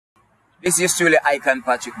This is truly icon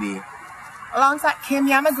Patrick B. Alongside Kim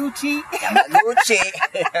Yamaguchi.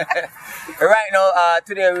 Right now,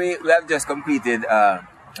 today we have just completed a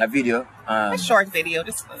video. A short video.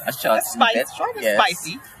 Just a short snippet. Short and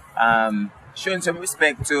spicy. Showing some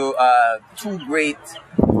respect to two great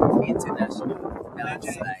international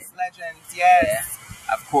legends. Yes.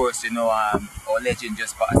 Yeah. Of course, you know, our legend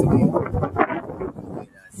just passed away.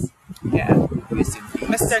 Yeah.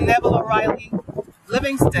 Mr. Neville O'Reilly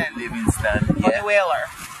Livingston. Yeah. Whaler.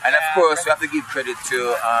 And of course, we have to give credit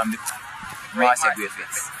to Marcia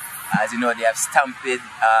Griffiths. As you know, they have stamped a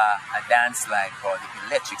dance slide called the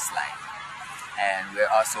Electric Slide. And we're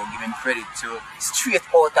also giving credit to straight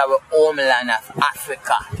out our homeland of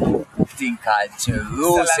Africa, a thing called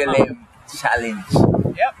Jerusalema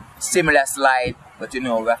Challenge. Yep. Similar slide, but you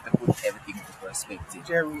know, we have to put everything into perspective.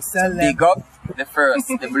 Jerusalem. Big up the first,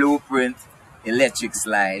 the blueprint, Electric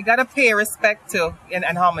Slide. You gotta pay respect to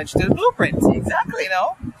and homage to the blueprint. Exactly. You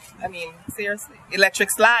know? I mean, seriously.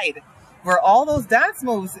 Electric Slide. Where all those dance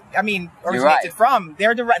moves, I mean, originated from.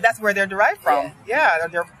 That's where they're derived from. Yeah,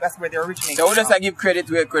 that's where they're originated from. So just I give credit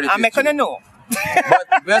where credit is due. I'm gonna know.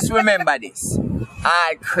 But just remember this.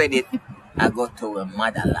 All credit I go to a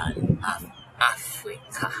motherland of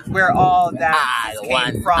Africa. Where all that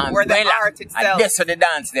came from. Where the art itself. And that's where the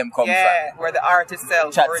dance them come from. Yeah, where the art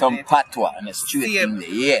itself chat some patois and a straight in there.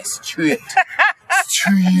 Yes, straight.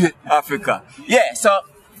 Straight Africa. Yeah, so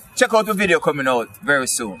check out the video coming out very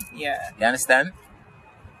soon. Yeah. You understand?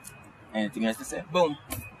 Anything else to say? Boom.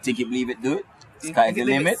 Think you believe it, do it. Sky's the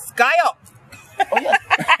limit. Sky up. Oh yeah.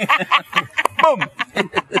 Boom.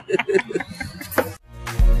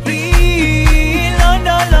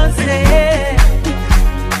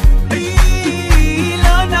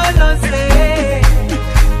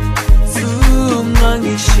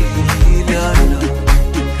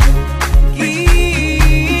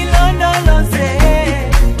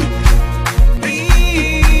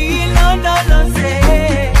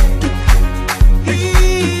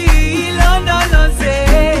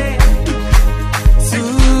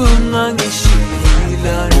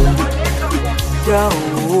 Ya,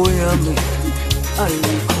 oh, ya, me. Ay,